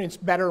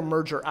 experienced better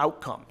merger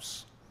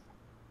outcomes.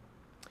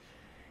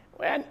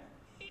 And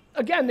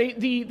again,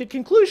 the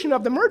conclusion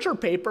of the merger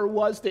paper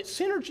was that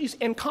synergies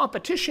and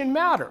competition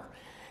matter.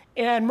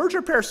 And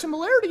merger pair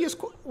similarity,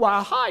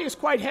 while high, is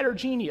quite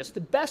heterogeneous.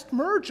 The best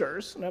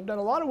mergers, and I've done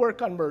a lot of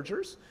work on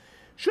mergers,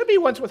 should be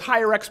ones with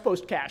higher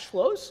ex-post cash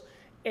flows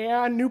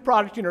and new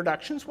product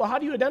introductions. Well, how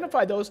do you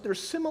identify those? They're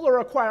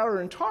similar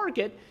acquirer and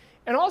target,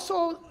 and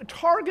also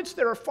targets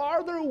that are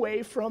farther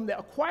away from the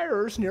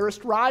acquirer's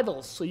nearest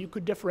rivals, so you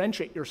could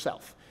differentiate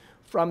yourself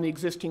from the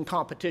existing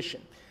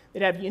competition.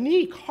 That have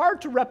unique,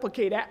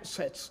 hard-to-replicate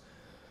assets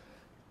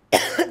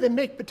that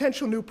make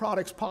potential new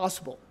products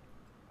possible.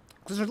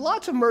 Because there's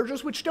lots of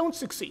mergers which don't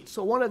succeed.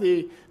 So one of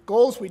the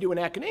goals we do in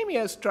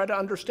academia is to try to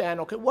understand,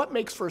 okay, what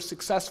makes for a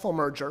successful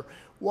merger?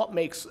 What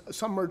makes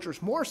some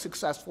mergers more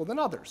successful than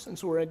others? And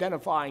so we're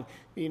identifying,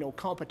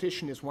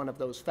 competition is one of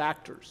those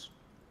factors.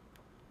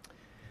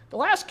 The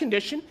last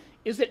condition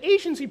is that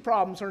agency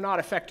problems are not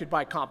affected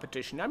by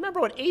competition. Now remember,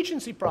 what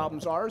agency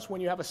problems are is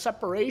when you have a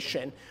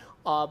separation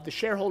of the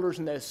shareholders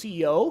and the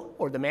CEO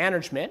or the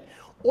management,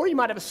 or you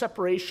might have a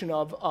separation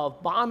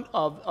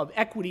of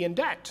equity and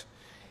debt.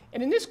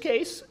 And in this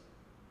case,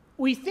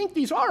 we think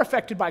these are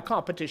affected by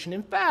competition.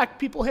 In fact,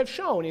 people have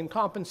shown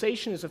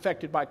compensation is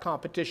affected by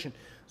competition.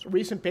 So a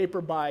recent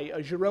paper by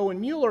Giraud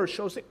and Mueller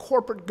shows that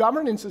corporate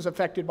governance is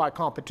affected by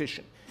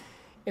competition.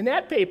 In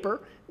that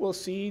paper, we'll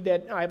see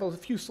that I have a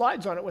few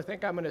slides on it, I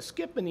think I'm going to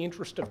skip in the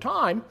interest of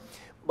time.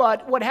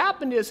 But what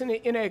happened is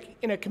in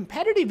a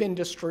competitive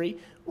industry,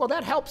 well,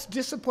 that helps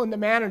discipline the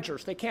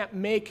managers. They can't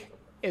make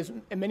as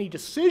many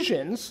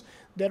decisions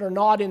that are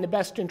not in the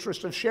best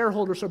interest of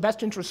shareholders or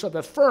best interest of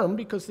the firm,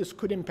 because this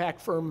could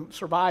impact firm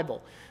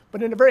survival.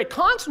 But in a very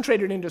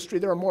concentrated industry,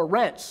 there are more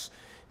rents.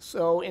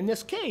 So in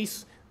this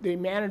case, the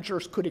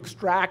managers could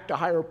extract a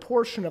higher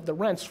portion of the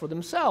rents for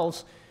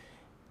themselves,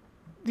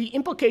 the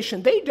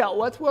implication they dealt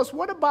with was,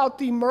 what about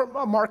the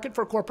market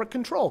for corporate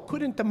control?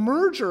 Couldn't the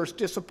mergers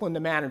discipline the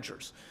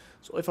managers?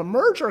 So if a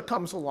merger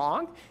comes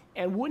along,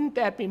 and wouldn't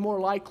that be more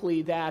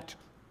likely that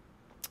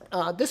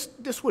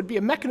this would be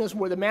a mechanism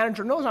where the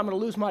manager knows I'm going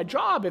to lose my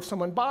job if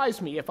someone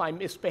buys me, if I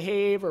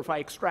misbehave, or if I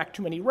extract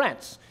too many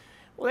rents?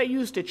 Well, they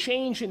used a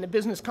change in the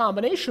business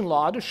combination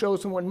law to show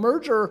that when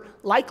merger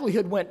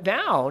likelihood went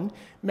down,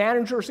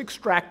 managers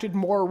extracted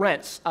more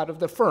rents out of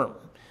the firm.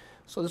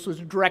 So this was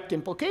a direct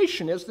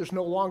implication, is there's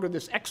no longer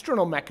this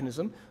external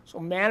mechanism, so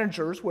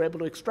managers were able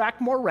to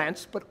extract more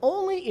rents, but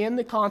only in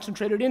the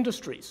concentrated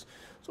industries.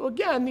 So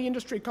again, the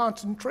industry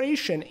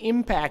concentration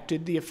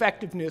impacted the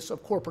effectiveness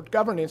of corporate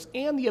governance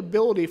and the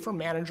ability for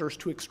managers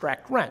to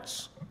extract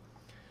rents.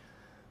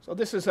 So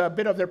this is a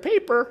bit of their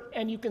paper,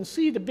 and you can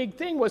see the big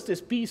thing was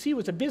this BC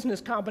was a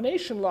business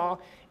combination law,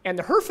 and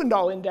the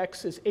Herfindahl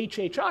index is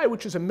HHI,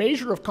 which is a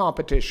measure of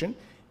competition,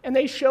 and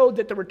they showed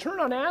that the return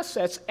on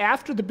assets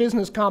after the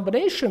business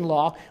combination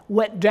law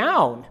went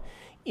down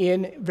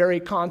in very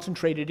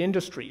concentrated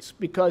industries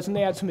because, and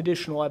they had some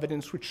additional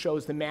evidence which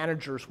shows the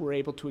managers were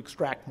able to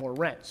extract more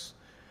rents.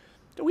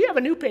 So we have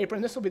a new paper,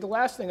 and this will be the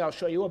last thing I'll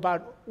show you,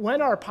 about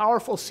when are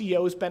powerful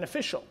CEOs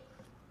beneficial.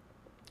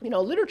 You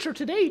know, literature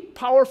today,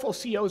 powerful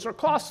CEOs are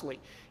costly.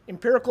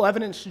 Empirical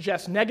evidence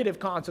suggests negative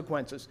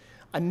consequences,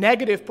 a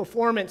negative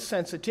performance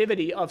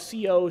sensitivity of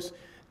CEOs'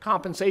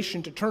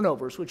 compensation to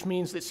turnovers, which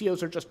means that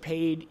CEOs are just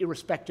paid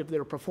irrespective of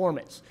their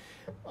performance.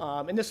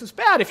 And this is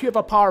bad. If you have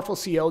a powerful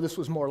CEO, this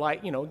was more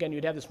like, you know, again,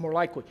 you'd have this more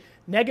likely.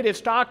 Negative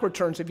stock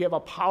returns if you have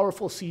a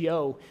powerful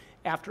CEO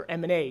after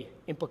M&A.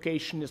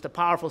 Implication is the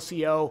powerful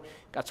CEO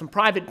got some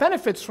private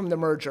benefits from the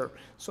merger,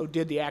 so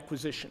did the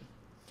acquisition.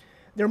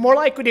 They're more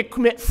likely to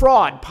commit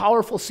fraud,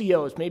 powerful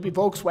CEOs. Maybe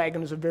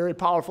Volkswagen is a very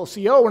powerful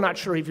CEO. We're not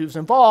sure if he was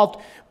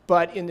involved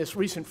but in this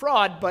recent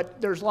fraud,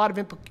 but there's a lot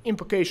of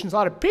implications, a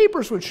lot of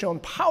papers which show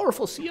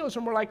powerful CEOs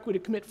are more likely to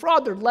commit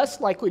fraud. They're less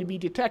likely to be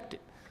detected.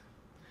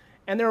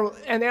 And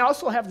they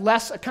also have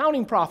less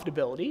accounting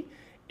profitability,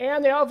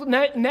 and they have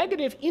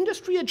negative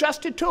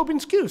industry-adjusted Tobin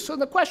skew. So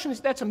the question is,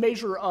 that's a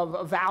measure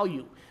of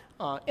value.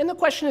 And the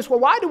question is, well,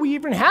 why do we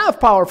even have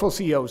powerful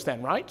CEOs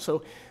then, right?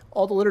 So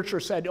all the literature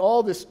said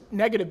all this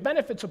negative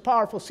benefits of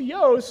powerful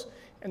CEOs,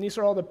 and these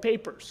are all the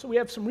papers. So we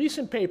have some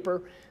recent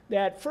paper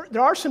that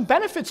there are some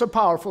benefits of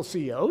powerful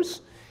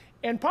CEOs,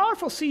 and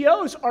powerful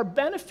CEOs are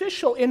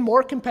beneficial in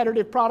more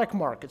competitive product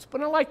markets.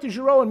 But unlike the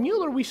Giraud and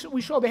Mueller, we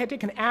show they had to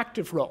take an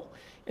active role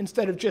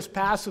instead of just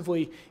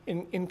passively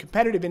in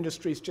competitive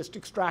industries just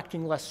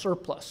extracting less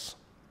surplus.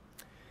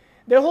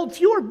 They hold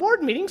fewer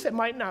board meetings. That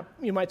might not,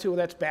 you might say, well,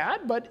 that's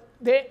bad, but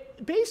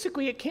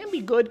basically it can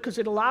be good because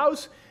it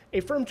allows a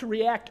firm to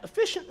react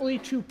efficiently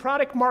to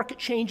product market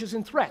changes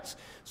and threats.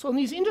 So in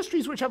these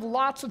industries which have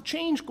lots of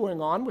change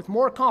going on with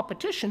more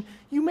competition,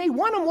 you may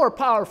want a more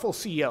powerful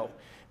CEO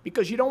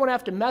because you don't want to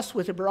have to mess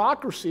with the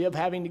bureaucracy of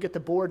having to get the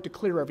board to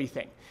clear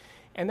everything.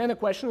 And then the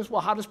question is,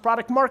 well, how does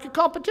product market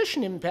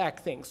competition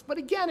impact things? But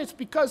again, it's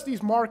because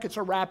these markets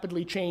are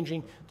rapidly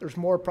changing, there's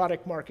more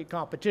product market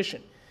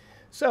competition.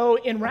 So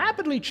in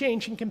rapidly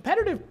changing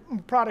competitive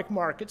product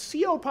markets,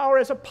 CEO power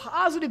has a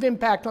positive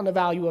impact on the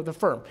value of the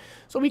firm.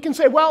 So we can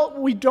say, well,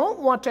 we don't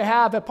want to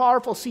have a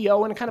powerful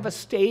CEO in a kind of a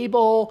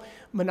stable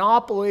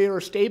monopoly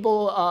or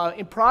stable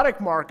in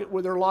product market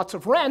where there are lots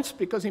of rents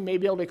because he may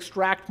be able to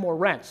extract more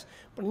rents.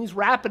 But in these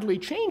rapidly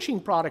changing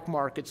product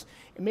markets,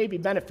 it may be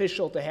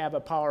beneficial to have a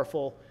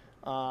powerful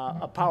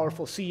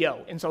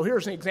CEO. And so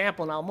here's an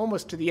example, now I'm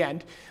almost to the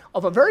end,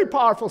 of a very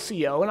powerful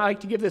CEO, and I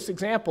like to give this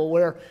example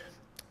where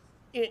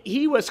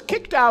he was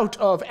kicked out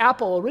of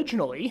Apple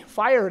originally,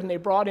 fired, and they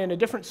brought in a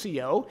different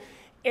CEO,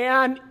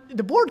 and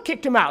the board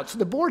kicked him out. So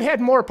the board had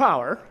more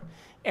power,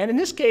 and in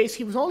this case,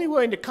 he was only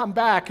willing to come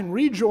back and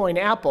rejoin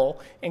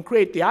Apple and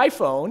create the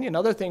iPhone and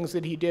other things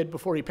that he did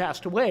before he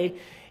passed away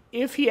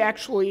if he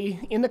actually,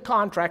 in the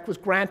contract, was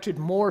granted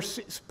more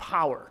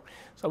power.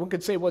 Someone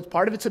could say, well, it's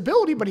part of its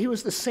ability, but he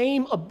was the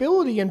same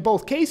ability in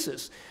both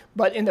cases.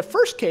 But in the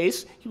first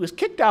case, he was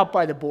kicked out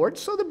by the board,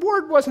 so the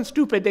board wasn't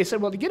stupid. They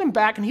said, well, to get him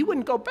back, and he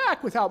wouldn't go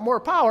back without more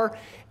power,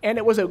 and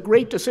it was a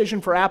great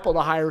decision for Apple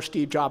to hire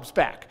Steve Jobs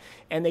back.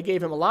 And they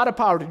gave him a lot of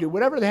power to do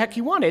whatever the heck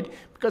he wanted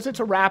because it's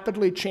a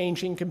rapidly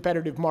changing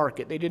competitive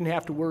market. They didn't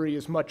have to worry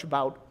as much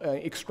about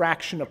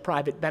extraction of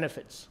private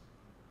benefits.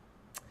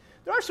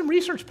 There are some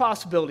research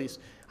possibilities.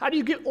 How do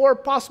you get, or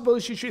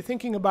possibilities as you're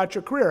thinking about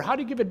your career? How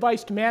do you give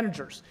advice to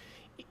managers?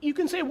 You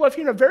can say, well, if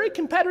you're in a very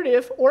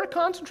competitive or a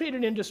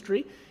concentrated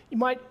industry, you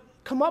might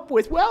come up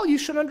with, well, you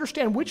should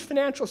understand which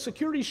financial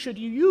securities should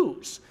you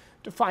use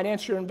to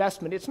finance your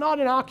investment. It's not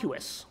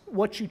innocuous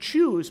what you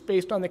choose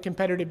based on the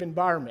competitive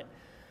environment.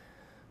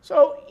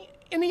 So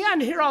in the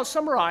end, here I'll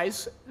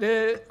summarize.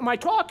 My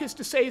talk is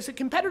to say is that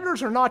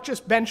competitors are not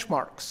just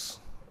benchmarks.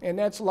 And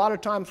that's a lot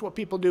of times what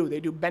people do. They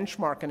do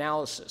benchmark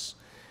analysis.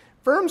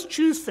 Firms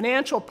choose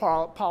financial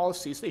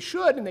policies. They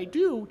should, and they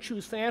do,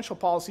 choose financial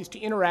policies to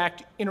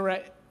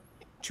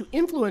to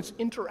influence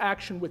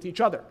interaction with each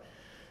other.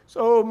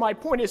 So my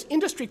point is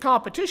industry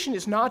competition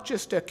is not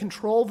just a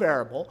control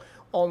variable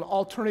on an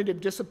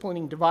alternative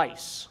disciplining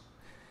device.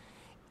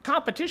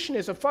 Competition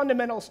is a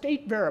fundamental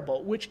state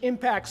variable which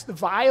impacts the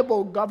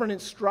viable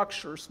governance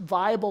structures,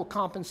 viable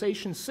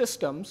compensation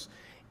systems,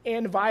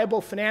 and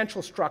viable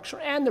financial structure,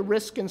 and the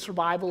risk and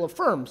survival of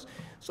firms.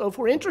 So if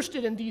we're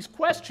interested in these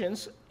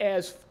questions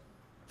as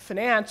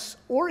finance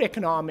or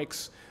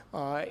economics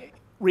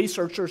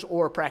researchers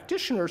or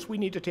practitioners, we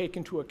need to take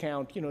into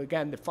account,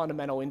 again, the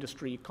fundamental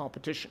industry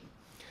competition.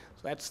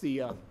 So that's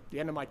the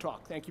end of my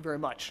talk. Thank you very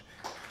much.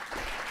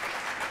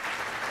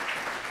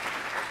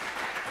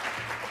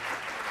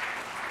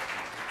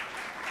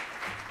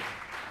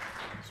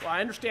 So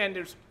I understand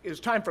there's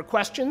time for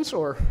questions,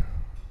 or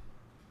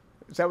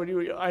is that what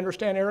I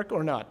understand, Eric,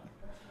 or not?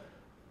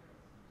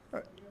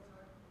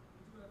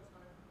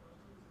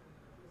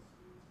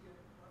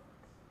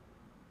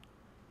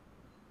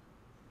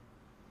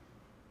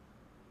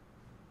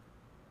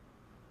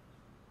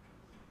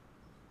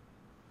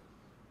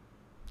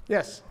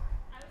 Yes.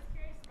 I was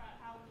curious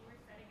about how when you were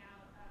setting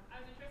out,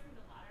 I was interested in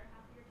the latter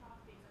half of your talk,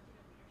 the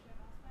executive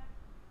leadership aspect.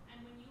 And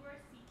when you were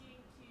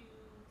seeking to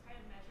try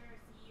to measure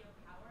CEO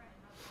power and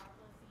how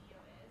powerful a CEO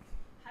is,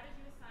 how did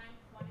you assign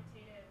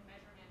quantitative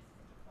measurements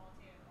to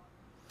qualitative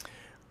elements?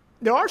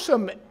 There are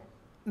some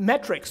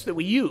metrics that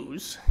we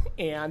use,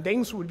 and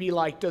things would be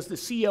like, does the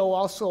CEO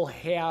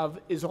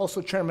is also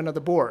chairman of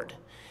the board?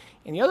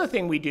 And the other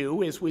thing we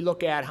do is we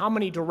look at how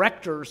many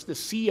directors the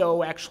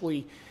CEO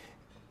actually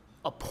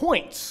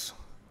appoints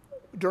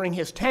during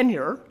his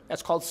tenure,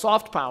 that's called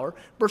soft power,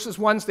 versus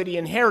ones that he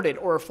inherited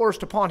or are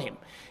forced upon him.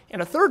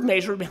 And a third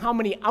measure would be how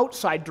many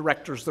outside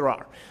directors there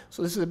are.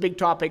 So this is a big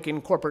topic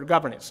in corporate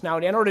governance. Now,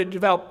 in order to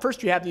develop,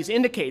 first you have these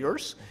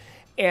indicators,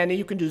 and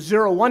you can do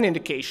 0-1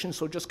 indication,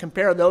 so just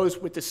compare those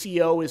with the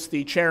CEO as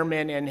the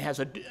chairman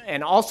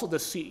and also the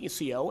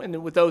CEO, and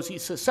then with those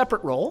he's a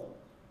separate role.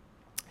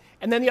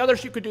 And then the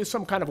others you could do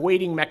some kind of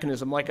weighting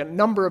mechanism, like a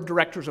number of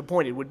directors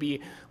appointed would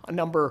be a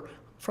number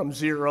from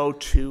 0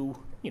 to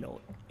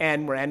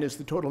n, where n is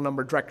the total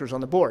number of directors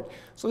on the board.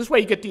 So this way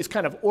you get these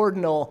kind of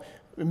ordinal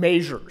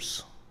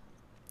measures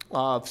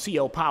of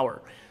CEO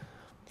power.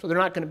 So they're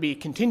not going to be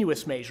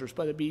continuous measures,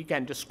 but it'd be,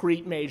 again,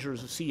 discrete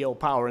measures of CEO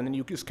power, and then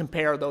you just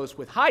compare those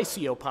with high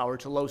CEO power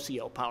to low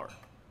CEO power.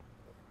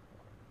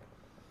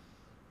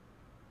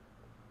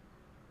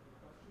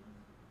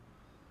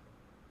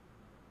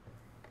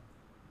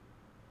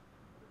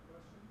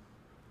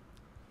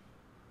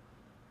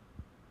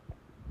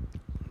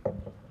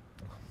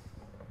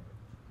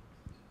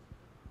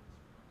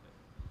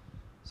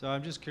 So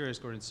I'm just curious,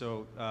 Gordon,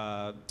 so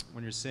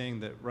when you're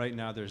saying that right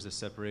now there's this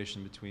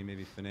separation between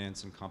maybe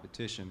finance and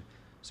competition,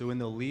 so in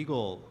the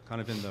legal, kind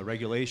of in the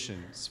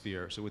regulation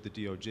sphere, so with the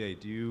DOJ,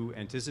 do you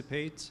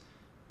anticipate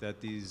that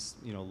these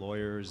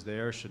lawyers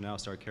there should now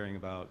start caring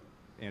about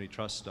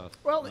antitrust stuff?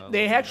 Well,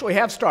 they actually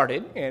have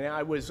started, and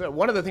I was,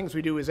 one of the things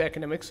we do as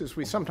academics is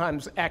we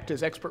sometimes act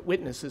as expert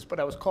witnesses, but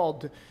I was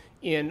called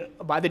in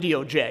by the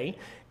DOJ,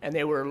 and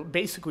they were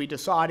basically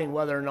deciding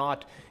whether or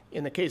not,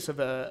 in the case of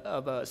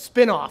a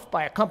spin-off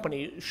by a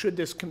company, should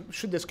this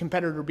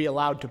competitor be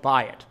allowed to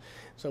buy it?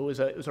 So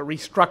it was a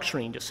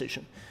restructuring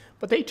decision.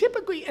 But they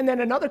typically, and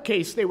then another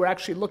case, they were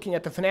actually looking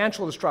at the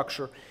financial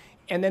structure,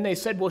 and then they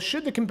said, well,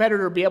 should the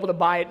competitor be able to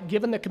buy it,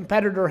 given the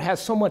competitor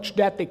has so much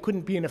debt they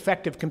couldn't be an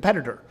effective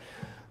competitor?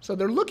 So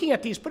they're looking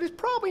at these, but it's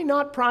probably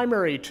not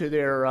primary to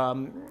their,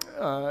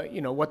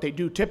 what they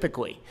do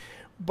typically.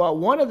 But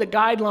one of the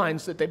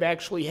guidelines that they've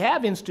actually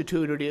have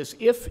instituted is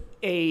if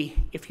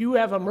you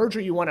have a merger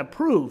you want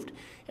approved,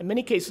 in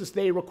many cases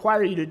they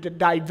require you to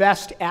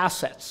divest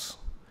assets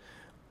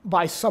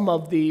by some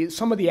of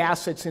the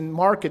assets in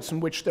markets in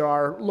which there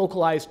are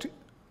localized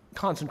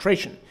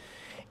concentration.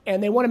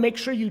 And they want to make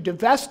sure you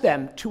divest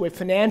them to a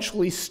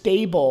financially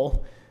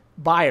stable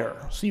buyer.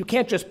 So you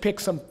can't just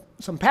pick some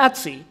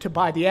patsy to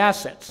buy the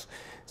assets.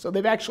 So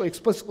they've actually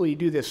explicitly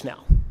do this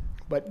now.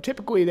 But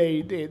typically,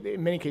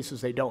 in many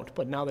cases, they don't.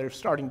 But now they're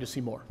starting to see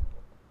more.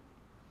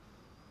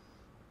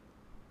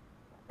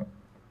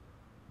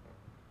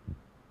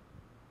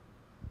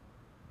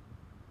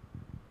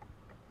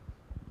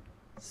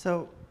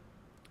 So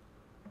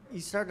you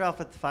started off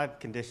with 5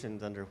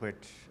 conditions under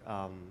which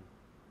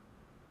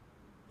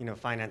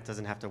finance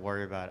doesn't have to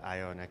worry about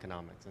IO and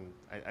economics. And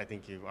I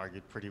think you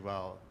argued pretty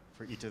well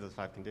for each of those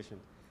 5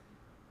 conditions.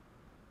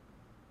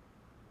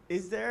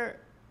 Is there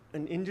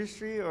an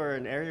industry or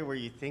an area where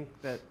you think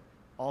that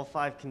all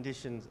 5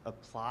 conditions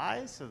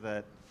apply so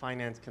that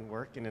finance can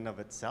work in and of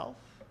itself?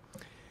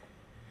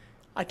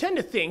 I tend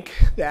to think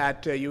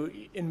that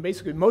in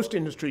basically most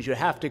industries, you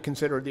have to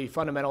consider the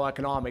fundamental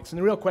economics. And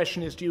the real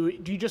question is, do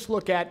you just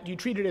do you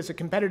treat it as a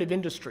competitive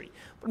industry?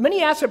 But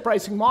many asset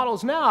pricing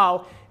models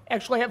now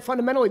actually have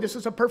fundamentally, this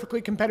is a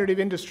perfectly competitive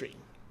industry.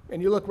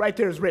 And you look right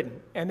there, it's written.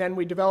 And then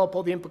we develop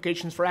all the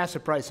implications for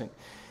asset pricing.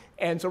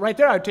 And so right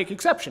there, I would take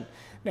exception.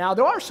 Now,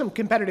 there are some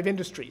competitive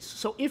industries.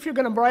 So if you're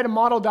going to write a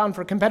model down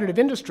for competitive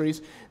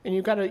industries, then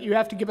you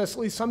have to give us at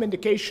least some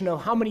indication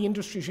of how many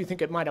industries you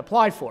think it might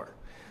apply for.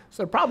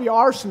 So there probably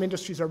are some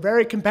industries that are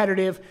very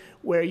competitive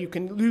where you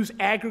can lose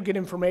aggregate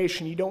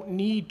information. You don't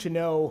need to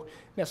know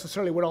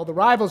necessarily what all the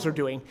rivals are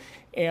doing.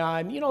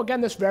 And,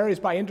 again, this varies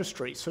by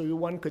industry. So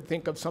one could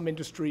think of some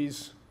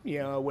industries,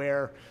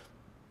 where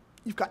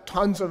you've got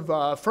tons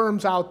of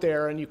firms out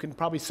there, and you can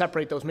probably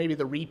separate those. Maybe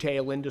the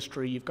retail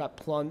industry, you've got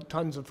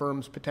tons of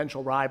firms,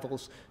 potential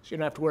rivals. So you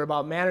don't have to worry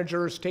about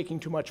managers taking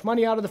too much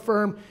money out of the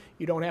firm.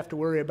 You don't have to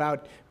worry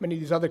about many of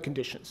these other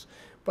conditions.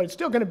 But it's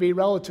still going to be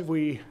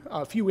relatively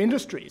few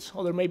industries,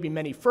 although there may be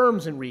many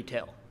firms in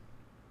retail.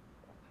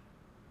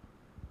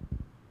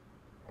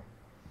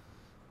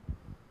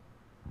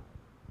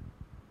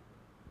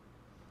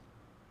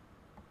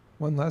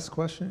 One last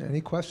question. Any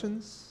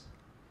questions?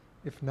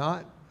 If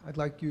not, I'd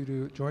like you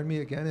to join me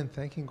again in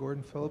thanking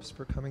Gordon Phillips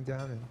for coming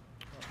down and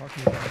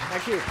talking about it.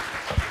 Thank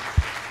you.